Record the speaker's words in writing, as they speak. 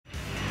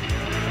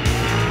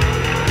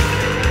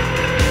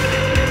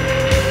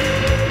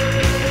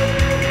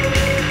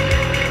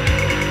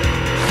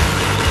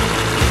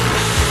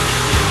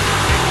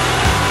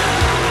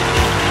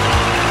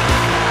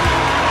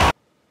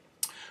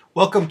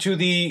Welcome to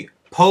the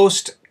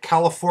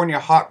post-California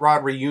Hot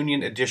Rod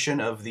Reunion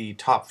edition of the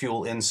Top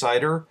Fuel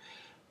Insider.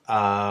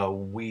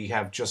 We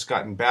have just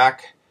gotten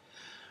back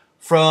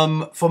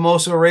from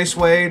Famoso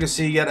Raceway to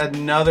see yet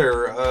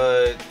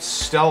another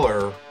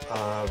stellar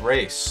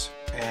race.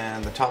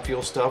 And the Top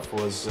Fuel stuff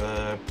was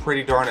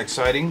pretty darn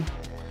exciting.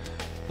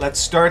 Let's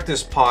start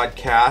this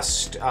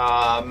podcast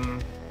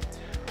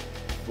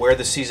where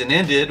the season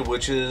ended,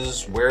 which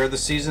is where the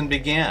season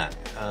began.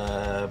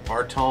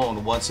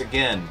 Bartone, once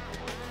again,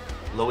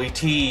 low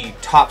ET,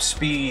 top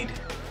speed,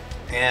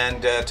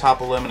 and top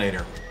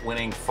eliminator,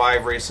 winning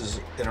 5 races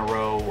in a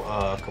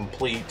row,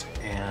 complete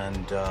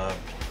and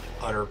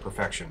utter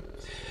perfection.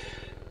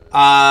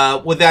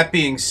 With that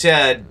being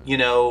said, you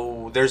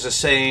know, there's a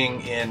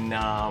saying in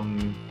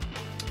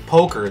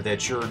poker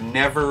that you're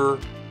never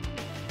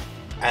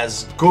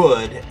as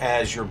good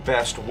as your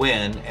best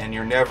win, and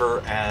you're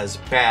never as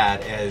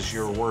bad as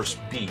your worst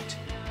beat.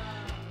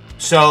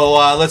 So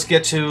let's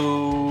get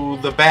to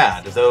the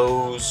bad,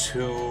 those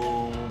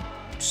who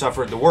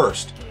suffered the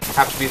worst.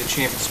 Have to be the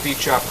Champion Speed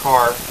Shop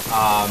car.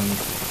 In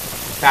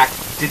fact,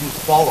 didn't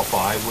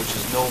qualify, which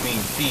is no mean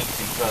feat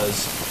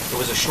because it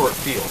was a short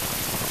field.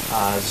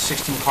 It was a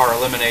 16-car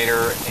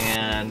eliminator,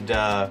 and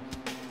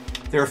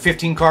there were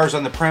 15 cars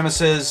on the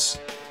premises,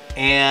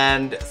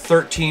 and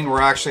 13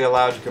 were actually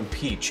allowed to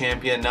compete.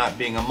 Champion not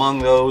being among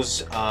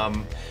those.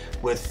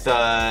 With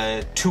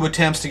 2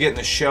 attempts to get in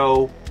the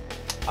show,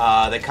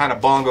 they kind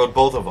of bongoed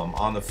both of them.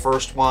 On the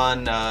first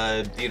one,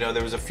 you know,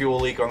 there was a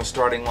fuel leak on the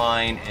starting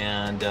line,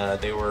 and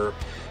they were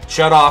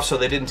shut off, so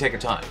they didn't take a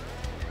time.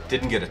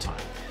 Didn't get a time.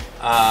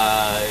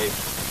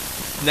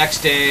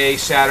 Next day,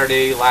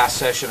 Saturday, last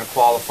session of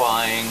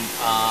qualifying,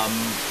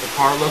 the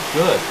car looked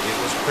good.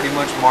 It was pretty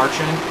much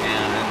marching,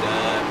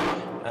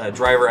 and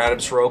driver Adam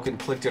Sorokin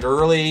clicked it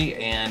early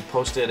and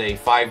posted a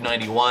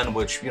 591,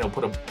 which, you know,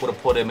 would have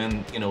put him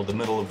in, you know, the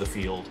middle of the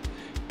field.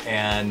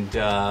 And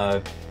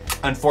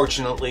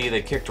unfortunately,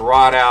 they kicked a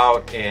rod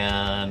out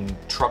and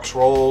trucks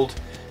rolled.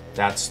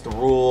 That's the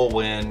rule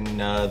when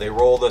they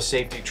roll the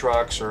safety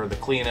trucks or the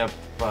cleanup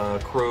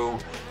crew.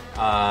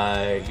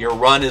 Your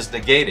run is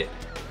negated.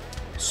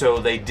 So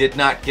they did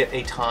not get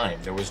a time.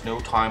 There was no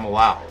time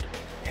allowed.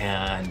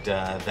 And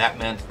that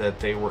meant that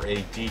they were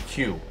a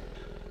DQ.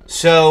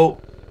 So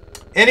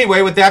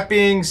anyway, with that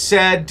being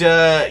said,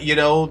 you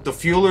know, the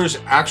Fuelers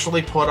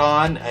actually put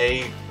on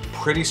a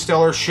pretty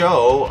stellar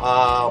show,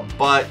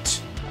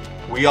 but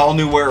we all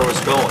knew where it was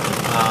going.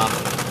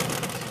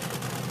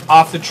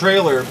 Off the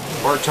trailer,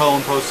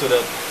 Bartone posted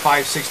a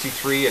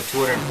 563 at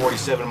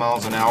 247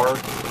 miles an hour.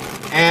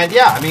 And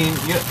yeah, I mean,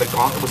 you know, the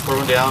gauntlet was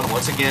thrown down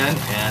once again.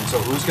 And so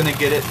who's going to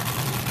get it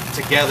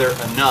together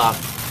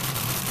enough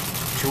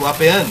to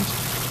upend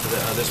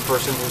this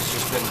person who's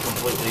just been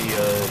completely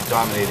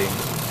dominating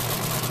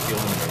the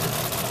eliminator?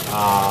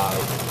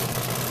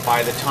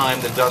 By the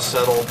time the dust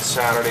settled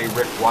Saturday,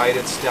 Rick White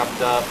had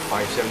stepped up,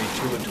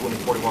 572 at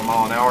 241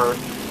 mile an hour.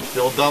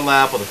 Bill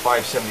Dunlap with a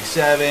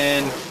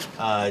 577.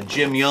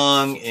 Jim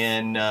Young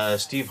in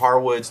Steve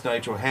Harwood's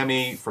Nitro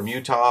Hemi from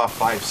Utah,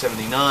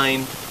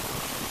 579.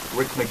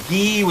 Rick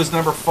McGee was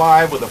number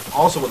 5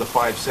 also with a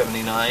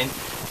 579.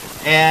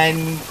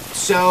 And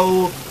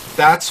so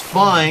that's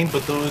fine,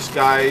 but those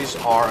guys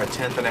are a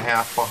 10th and a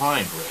half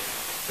behind Rick.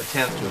 A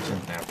 10th to a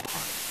 10th and a half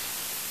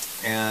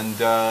behind. And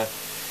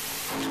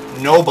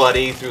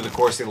nobody through the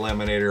course of the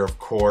eliminator, of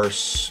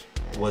course,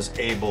 was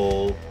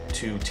able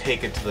to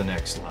take it to the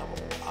next level.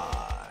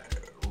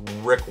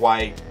 Rick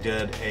White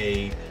did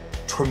a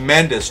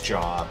tremendous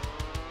job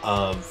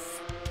of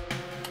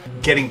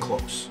getting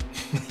close,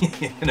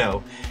 you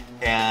know,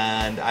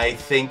 and I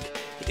think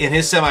in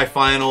his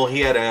semifinal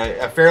he had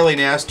a fairly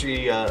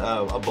nasty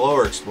a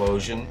blower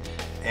explosion,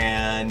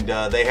 and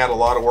they had a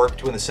lot of work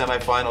between the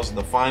semifinals and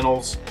the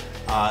finals.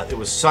 It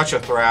was such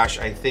a thrash.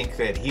 I think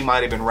that he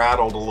might have been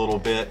rattled a little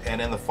bit, and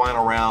in the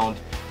final round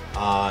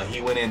he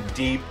went in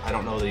deep. I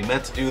don't know that he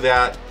meant to do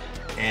that,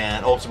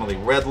 and ultimately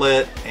red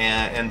lit,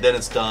 and then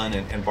it's done,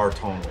 and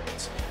Bartone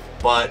wins.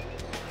 But,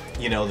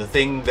 you know, the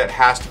thing that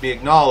has to be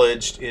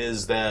acknowledged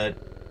is that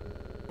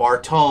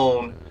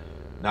Bartone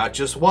not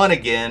just won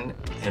again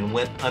and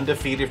went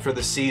undefeated for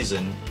the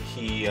season,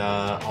 he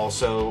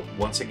also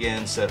once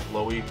again set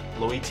low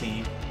ET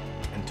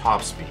and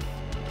top speed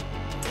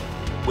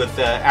with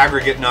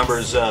aggregate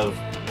numbers of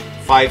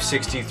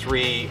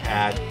 563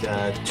 at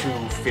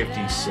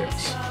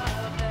 256.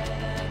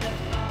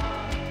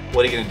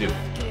 What are you going to do?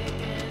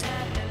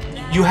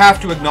 You have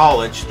to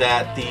acknowledge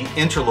that the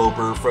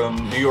interloper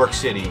from New York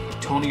City,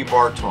 Tony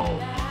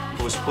Bartone,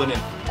 who was put in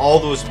all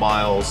those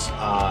miles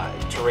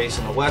to race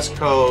in the West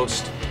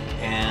Coast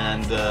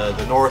and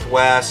the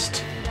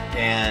Northwest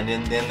and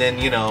then,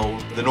 you know,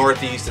 the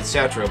Northeast,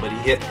 etc. But he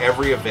hit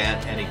every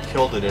event and he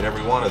killed it at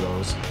every one of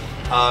those.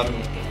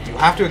 You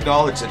have to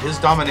acknowledge that his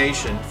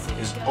domination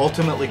is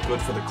ultimately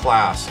good for the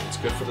class. It's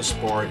good for the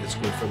sport. It's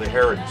good for the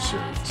Heritage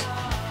Series.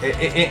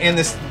 And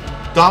this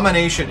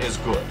domination is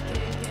good.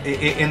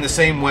 In the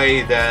same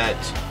way that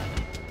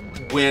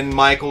when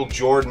Michael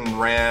Jordan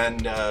ran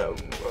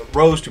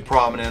rose to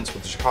prominence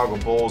with the Chicago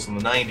Bulls in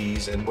the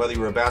 90s, and whether you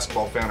were a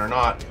basketball fan or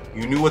not,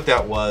 you knew what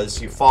that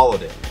was, you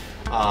followed it.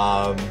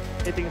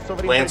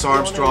 Lance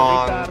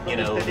Armstrong, you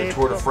know, the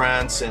Tour de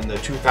France in the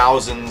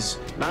 2000s,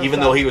 even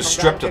though he was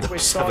stripped of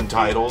those 7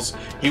 titles,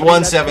 he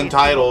won 7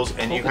 titles,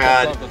 and you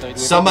had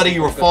somebody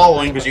you were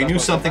following because you knew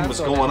something was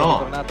going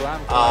on.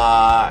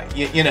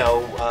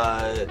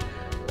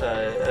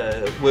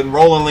 When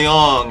Roland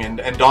Leong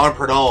and Don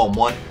Perdome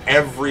won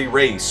every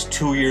race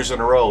 2 years in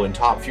a row in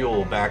Top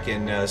Fuel back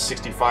in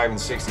 65 and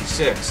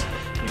 66,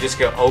 you just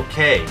go,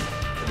 okay,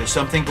 there's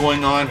something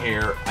going on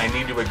here, I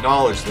need to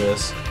acknowledge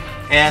this.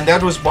 And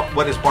that was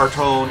what is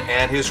Bartone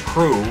and his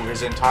crew,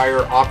 his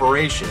entire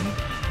operation,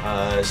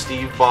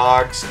 Steve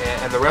Boggs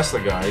and the rest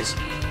of the guys,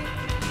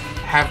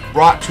 have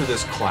brought to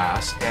this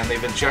class, and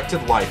they've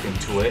injected life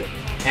into it,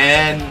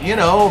 and, you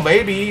know,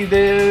 maybe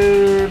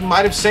they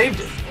might have saved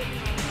it.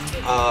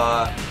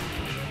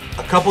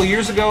 A couple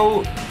years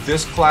ago,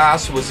 this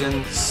class was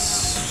in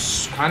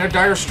kind of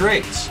dire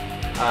straits.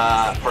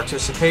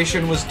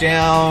 Participation was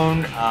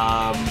down.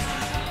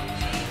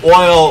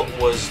 Oil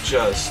was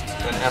just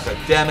an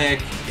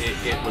epidemic.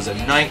 It was a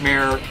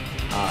nightmare.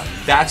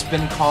 That's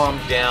been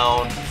calmed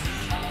down.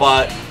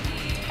 But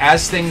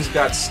as things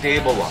got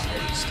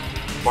stabilized,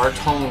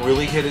 Bartone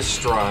really hit his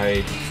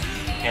stride.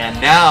 And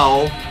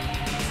now,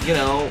 you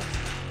know,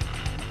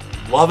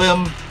 love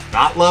him,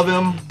 not love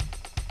him,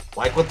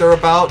 like what they're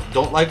about,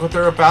 don't like what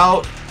they're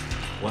about.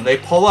 When they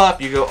pull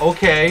up, you go,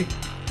 okay,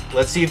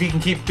 let's see if he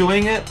can keep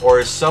doing it, or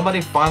is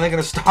somebody finally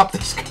going to stop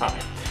this guy?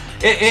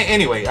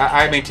 Anyway,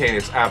 I maintain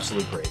it's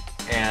absolutely great,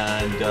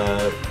 and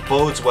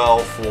bodes well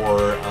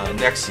for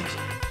next season.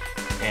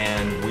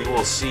 And we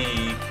will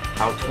see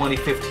how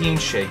 2015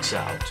 shakes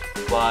out.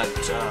 But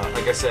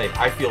like I say,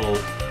 I feel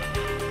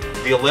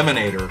the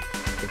Eliminator,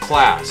 the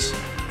class,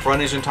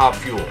 Front Engine Top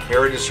Fuel,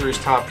 Heritage Series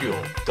Top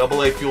Fuel,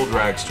 AA Fuel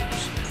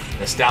Dragsters,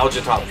 Nostalgia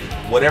Top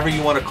Fuel, whatever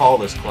you want to call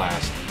this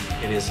class,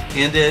 it has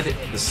ended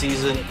the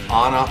season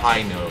on a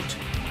high note.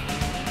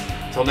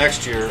 Until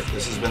next year,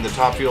 this has been the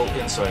Top Fuel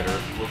Insider,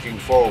 looking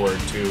forward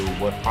to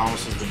what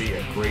promises to be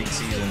a great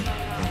season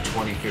in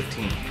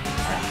 2015.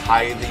 I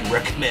highly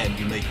recommend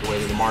you make your way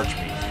to the March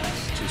meet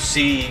to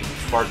see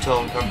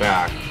Bartone come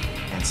back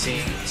and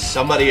see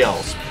somebody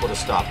else put a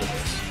stop to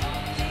this.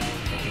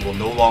 And he will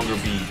no longer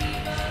be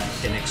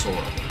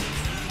inexorable.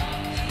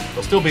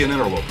 He'll still be an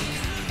interloper.